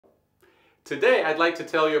Today I'd like to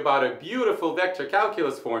tell you about a beautiful vector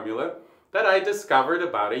calculus formula that I discovered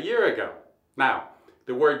about a year ago. Now,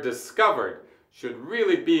 the word discovered should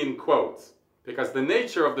really be in quotes because the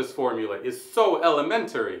nature of this formula is so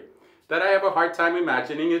elementary that I have a hard time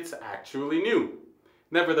imagining it's actually new.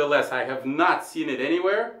 Nevertheless, I have not seen it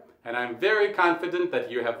anywhere, and I'm very confident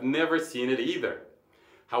that you have never seen it either.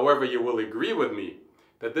 However, you will agree with me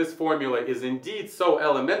that this formula is indeed so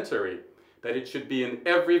elementary that it should be in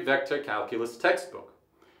every vector calculus textbook.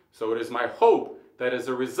 So it is my hope that as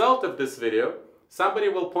a result of this video, somebody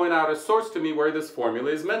will point out a source to me where this formula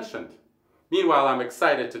is mentioned. Meanwhile, I'm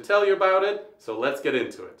excited to tell you about it, so let's get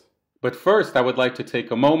into it. But first, I would like to take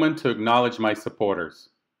a moment to acknowledge my supporters.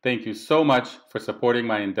 Thank you so much for supporting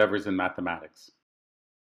my endeavors in mathematics.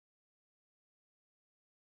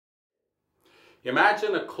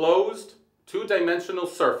 Imagine a closed, two-dimensional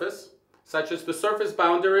surface, such as the surface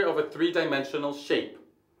boundary of a three-dimensional shape.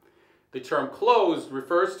 The term closed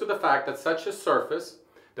refers to the fact that such a surface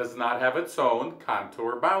does not have its own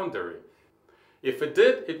contour boundary. If it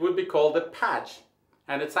did, it would be called a patch,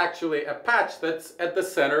 and it's actually a patch that's at the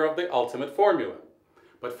center of the ultimate formula.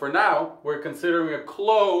 But for now, we're considering a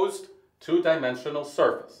closed two-dimensional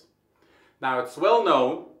surface. Now, it's well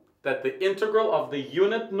known that the integral of the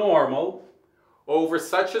unit normal over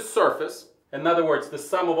such a surface, in other words, the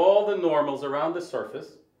sum of all the normals around the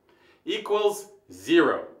surface, equals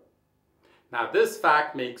 0. Now, this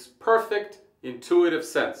fact makes perfect intuitive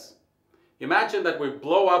sense. Imagine that we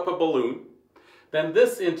blow up a balloon, then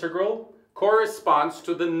this integral corresponds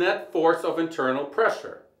to the net force of internal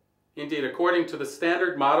pressure. Indeed, according to the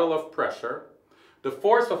standard model of pressure, the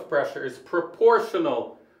force of pressure is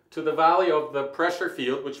proportional to the value of the pressure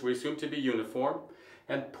field, which we assume to be uniform,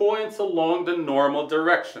 and points along the normal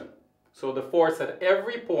direction. So the force at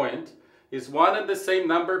every point is one and the same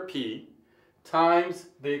number p times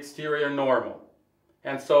the exterior normal.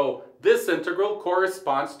 And so this integral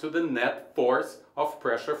corresponds to the net force of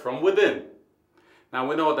pressure from within. Now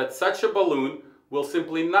we know that such a balloon will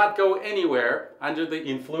simply not go anywhere under the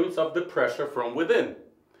influence of the pressure from within.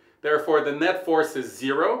 Therefore, the net force is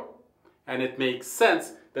 0, and it makes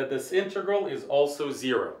sense that this integral is also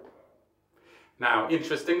 0. Now,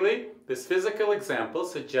 interestingly, this physical example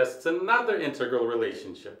suggests another integral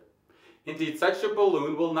relationship. Indeed, such a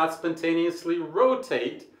balloon will not spontaneously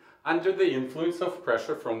rotate under the influence of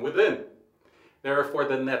pressure from within. Therefore,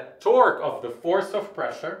 the net torque of the force of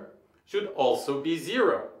pressure should also be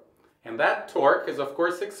 0. And that torque is, of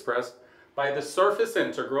course, expressed by the surface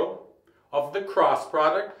integral of the cross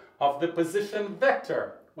product of the position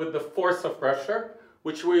vector with the force of pressure,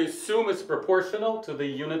 which we assume is proportional to the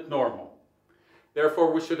unit normal.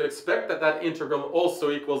 Therefore, we should expect that that integral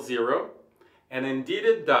also equals 0, and indeed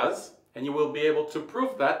it does, and you will be able to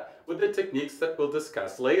prove that with the techniques that we'll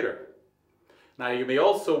discuss later. Now, you may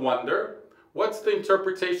also wonder, what's the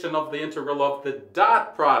interpretation of the integral of the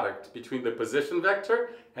dot product between the position vector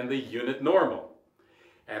and the unit normal?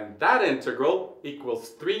 And that integral equals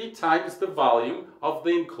 3 times the volume of the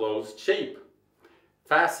enclosed shape.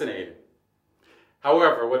 Fascinating.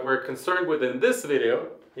 However, what we're concerned with in this video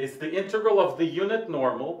is the integral of the unit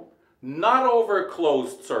normal, not over a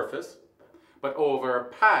closed surface, but over a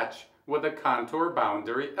patch with a contour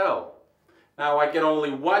boundary L. Now, I get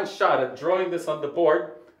only one shot at drawing this on the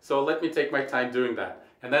board, so let me take my time doing that.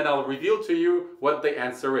 And then I'll reveal to you what the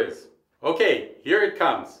answer is. Okay, here it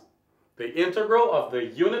comes. The integral of the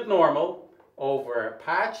unit normal over a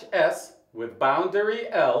patch S with boundary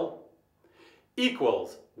L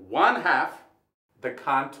equals 1/2 the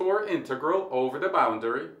contour integral over the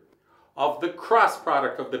boundary of the cross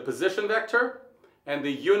product of the position vector and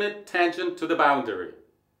the unit tangent to the boundary.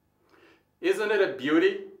 Isn't it a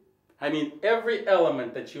beauty? I mean, every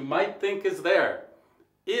element that you might think is there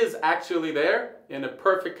is actually there in a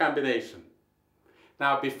perfect combination.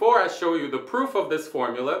 Now, before I show you the proof of this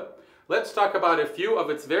formula, let's talk about a few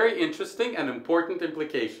of its very interesting and important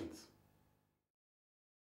implications.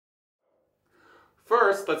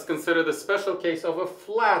 First, let's consider the special case of a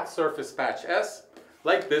flat surface patch S,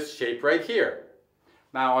 like this shape right here.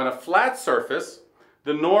 Now, on a flat surface,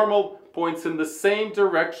 the normal points in the same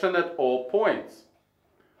direction at all points.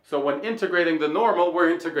 So when integrating the normal, we're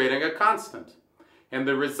integrating a constant. And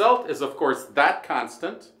the result is, of course, that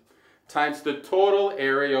constant times the total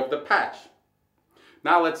area of the patch.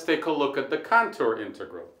 Now let's take a look at the contour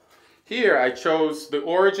integral. Here I chose the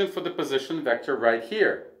origin for the position vector right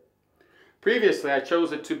here. Previously I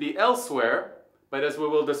chose it to be elsewhere, but as we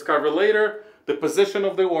will discover later, the position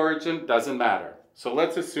of the origin doesn't matter. So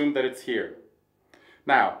let's assume that it's here.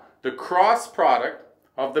 Now, the cross product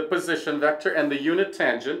of the position vector and the unit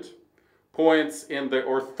tangent points in the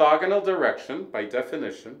orthogonal direction by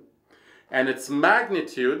definition, and its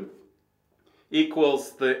magnitude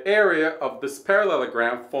equals the area of this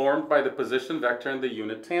parallelogram formed by the position vector and the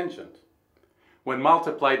unit tangent. When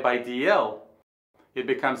multiplied by dl, it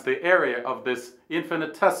becomes the area of this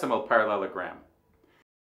infinitesimal parallelogram.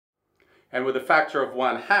 And with a factor of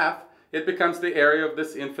 1/2, it becomes the area of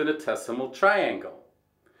this infinitesimal triangle.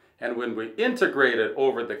 And when we integrate it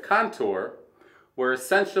over the contour, we're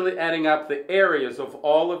essentially adding up the areas of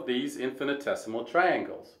all of these infinitesimal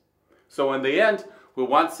triangles. So in the end, we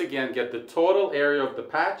once again get the total area of the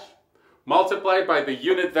patch multiplied by the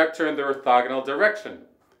unit vector in the orthogonal direction.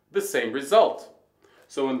 The same result.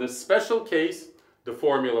 So in this special case, the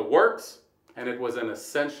formula works, and it was an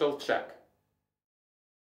essential check.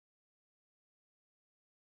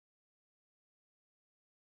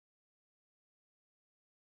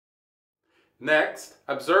 Next,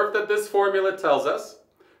 observe that this formula tells us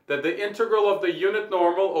that the integral of the unit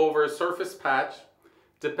normal over a surface patch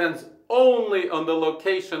depends only on the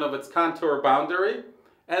location of its contour boundary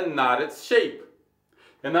and not its shape.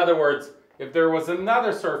 In other words, if there was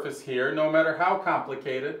another surface here, no matter how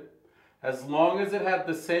complicated, as long as it had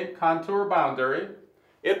the same contour boundary,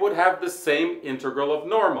 it would have the same integral of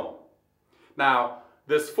normal. Now,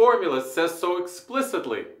 this formula says so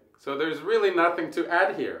explicitly, so there's really nothing to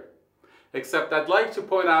add here. Except I'd like to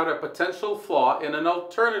point out a potential flaw in an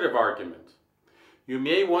alternative argument. You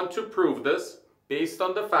may want to prove this based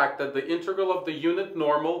on the fact that the integral of the unit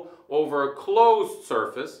normal over a closed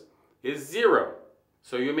surface is 0.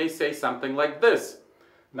 So you may say something like this.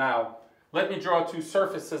 Now, let me draw two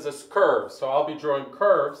surfaces as curves. So I'll be drawing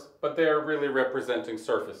curves, but they're really representing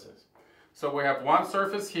surfaces. So we have one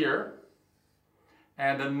surface here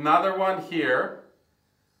and another one here,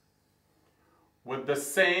 with the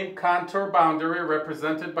same contour boundary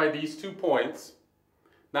represented by these 2 points.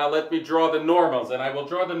 Now let me draw the normals, and I will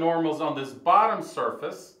draw the normals on this bottom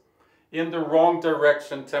surface in the wrong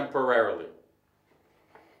direction temporarily.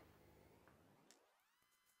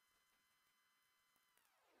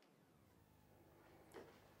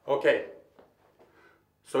 Okay,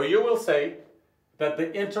 so you will say that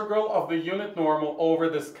the integral of the unit normal over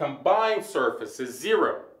this combined surface is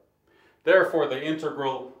 0. Therefore, the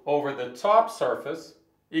integral over the top surface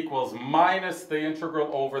equals minus the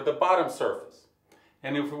integral over the bottom surface.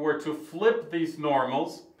 And if we were to flip these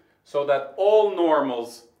normals so that all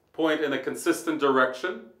normals point in a consistent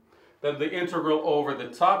direction, then the integral over the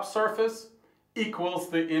top surface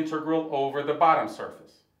equals the integral over the bottom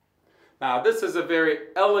surface. Now, this is a very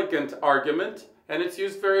elegant argument, and it's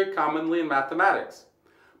used very commonly in mathematics.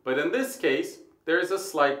 But in this case, there is a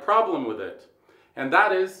slight problem with it, and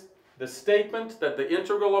that is the statement that the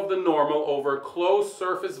integral of the normal over a closed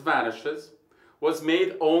surface vanishes was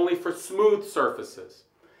made only for smooth surfaces.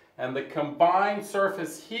 And the combined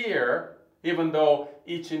surface here, even though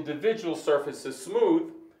each individual surface is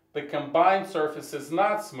smooth, the combined surface is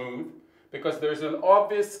not smooth because there's an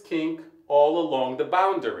obvious kink all along the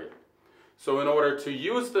boundary. So in order to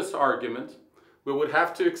use this argument, we would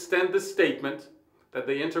have to extend the statement that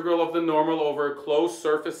the integral of the normal over a closed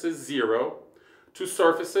surface is 0 to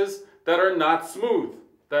surfaces that are not smooth,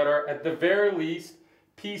 that are at the very least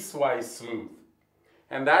piecewise smooth.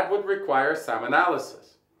 And that would require some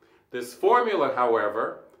analysis. This formula,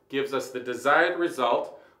 however, gives us the desired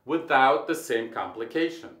result without the same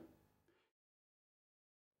complication.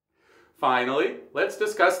 Finally, let's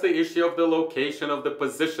discuss the issue of the location of the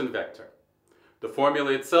position vector. The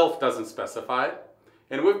formula itself doesn't specify,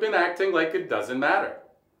 and we've been acting like it doesn't matter.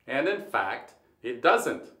 And in fact, it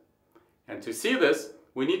doesn't. And to see this,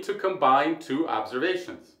 we need to combine two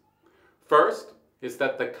observations. First is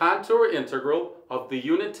that the contour integral of the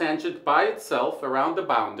unit tangent by itself around the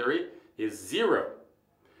boundary is 0.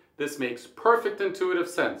 This makes perfect intuitive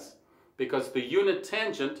sense because the unit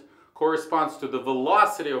tangent corresponds to the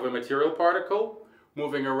velocity of a material particle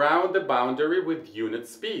moving around the boundary with unit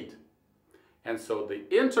speed. And so the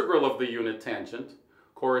integral of the unit tangent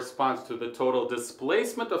corresponds to the total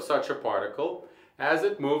displacement of such a particle as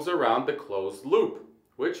it moves around the closed loop,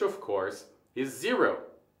 which of course is 0.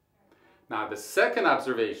 Now the second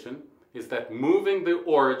observation is that moving the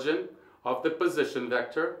origin of the position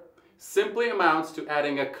vector simply amounts to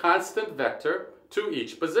adding a constant vector to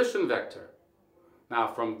each position vector.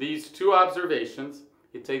 Now from these two observations,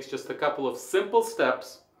 it takes just a couple of simple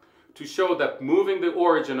steps to show that moving the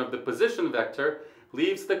origin of the position vector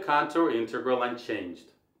leaves the contour integral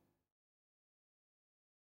unchanged.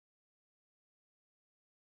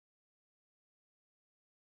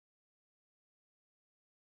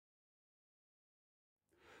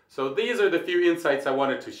 So these are the few insights I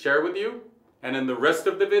wanted to share with you. And in the rest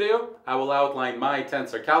of the video, I will outline my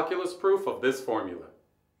tensor calculus proof of this formula.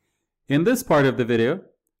 In this part of the video,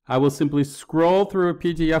 I will simply scroll through a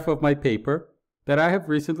PDF of my paper that I have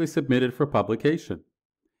recently submitted for publication.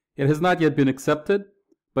 It has not yet been accepted,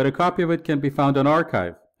 but a copy of it can be found on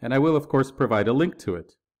arXiv, and I will of course provide a link to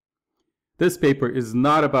it. This paper is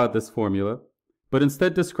not about this formula, but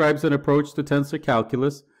instead describes an approach to tensor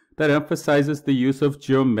calculus that emphasizes the use of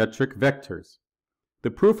geometric vectors.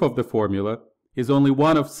 The proof of the formula is only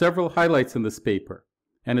one of several highlights in this paper,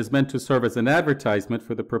 and is meant to serve as an advertisement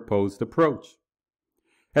for the proposed approach.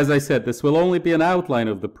 As I said, this will only be an outline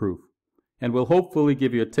of the proof, and will hopefully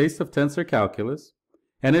give you a taste of tensor calculus,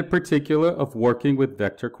 and in particular of working with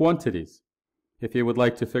vector quantities. If you would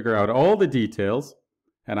like to figure out all the details,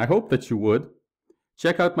 and I hope that you would,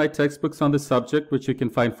 check out my textbooks on the subject, which you can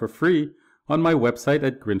find for free on my website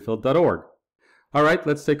at grinfield.org. All right,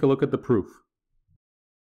 let's take a look at the proof.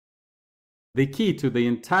 The key to the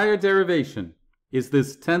entire derivation is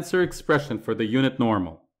this tensor expression for the unit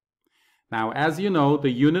normal. Now, as you know, the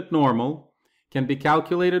unit normal can be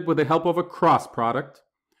calculated with the help of a cross product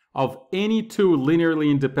of any two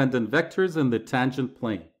linearly independent vectors in the tangent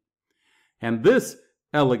plane. And this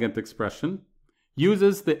elegant expression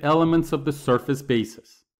uses the elements of the surface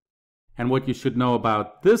basis. And what you should know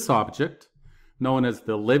about this object, known as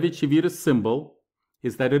the Levi-Civita symbol,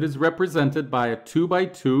 is that it is represented by a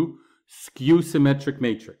 2x2 skew-symmetric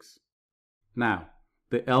matrix. Now,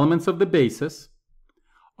 the elements of the basis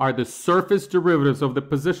are the surface derivatives of the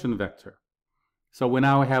position vector. So we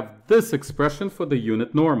now have this expression for the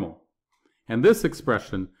unit normal. And this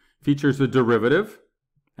expression features a derivative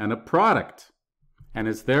and a product, and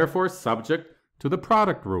is therefore subject to the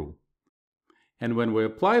product rule. And when we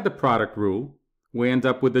apply the product rule, we end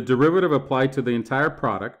up with the derivative applied to the entire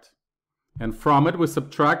product, and from it we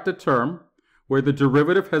subtract a term where the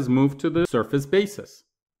derivative has moved to the surface basis.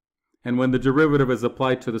 And when the derivative is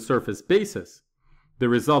applied to the surface basis, the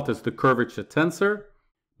result is the curvature tensor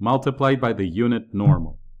multiplied by the unit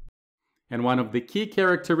normal. And one of the key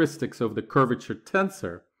characteristics of the curvature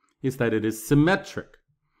tensor is that it is symmetric.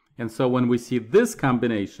 And so when we see this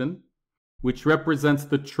combination, which represents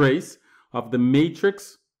the trace of the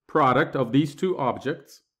matrix product of these two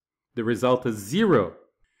objects, the result is 0,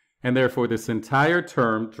 and therefore this entire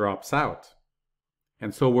term drops out.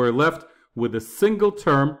 And so we're left with a single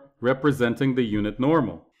term representing the unit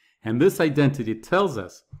normal. And this identity tells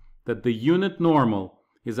us that the unit normal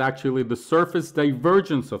is actually the surface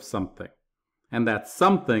divergence of something. And that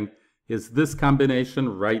something is this combination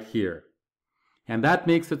right here. And that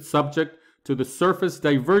makes it subject to the surface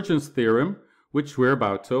divergence theorem, which we're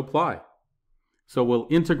about to apply. So we'll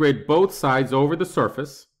integrate both sides over the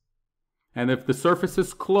surface. And if the surface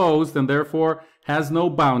is closed and therefore has no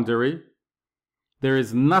boundary, there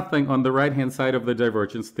is nothing on the right-hand side of the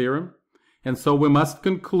divergence theorem. And so we must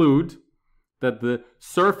conclude that the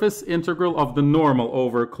surface integral of the normal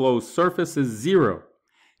over a closed surface is 0.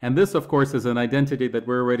 And this, of course, is an identity that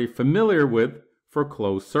we're already familiar with for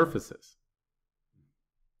closed surfaces.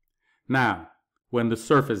 Now, when the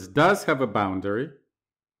surface does have a boundary,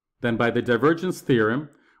 then by the divergence theorem,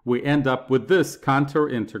 we end up with this contour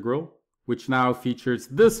integral, which now features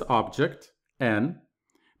this object, n,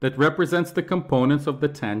 that represents the components of the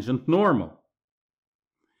tangent normal.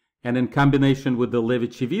 And in combination with the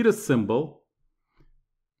Levi-Civita symbol,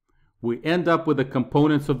 we end up with the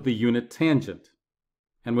components of the unit tangent.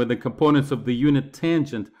 And when the components of the unit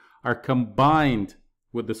tangent are combined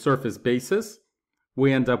with the surface basis,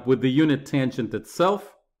 we end up with the unit tangent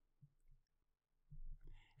itself.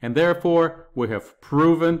 And therefore, we have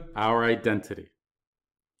proven our identity.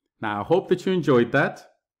 Now, I hope that you enjoyed that.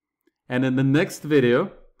 And in the next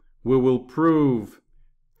video, we will prove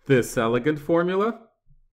this elegant formula,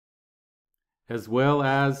 as well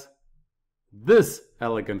as this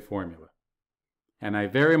elegant formula. And I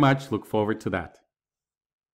very much look forward to that.